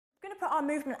put our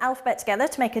movement alphabet together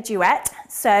to make a duet.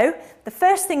 So the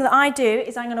first thing that I do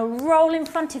is I'm going to roll in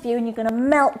front of you and you're going to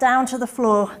melt down to the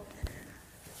floor.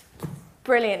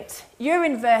 Brilliant. You're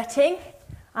inverting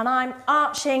and I'm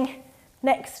arching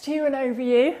next to and over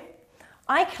you.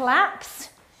 I collapse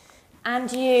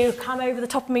and you come over the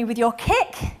top of me with your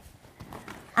kick,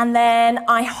 and then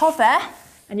I hover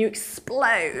and you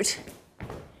explode.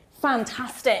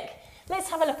 Fantastic. Let's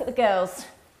have a look at the girls.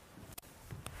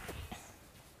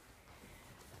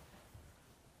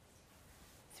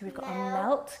 So we've got a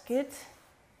melt, good.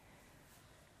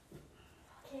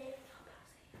 Kick.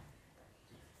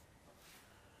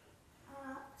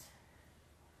 Arch.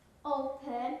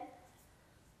 Open.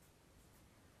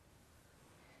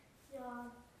 Yawn.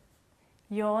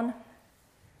 Yawn.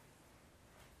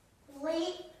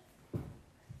 Leap.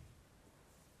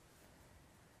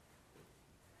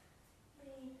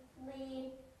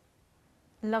 Lean.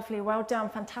 Lovely, well done,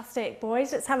 fantastic.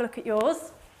 Boys, let's have a look at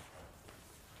yours.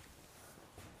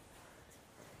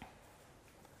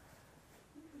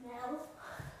 Melt.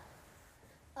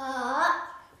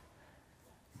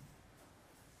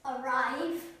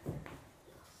 Arrive.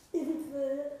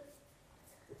 Invert.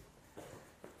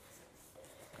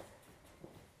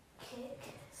 Kick.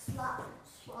 Slap.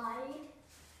 Slide.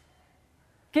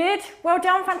 Good, well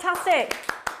done, fantastic.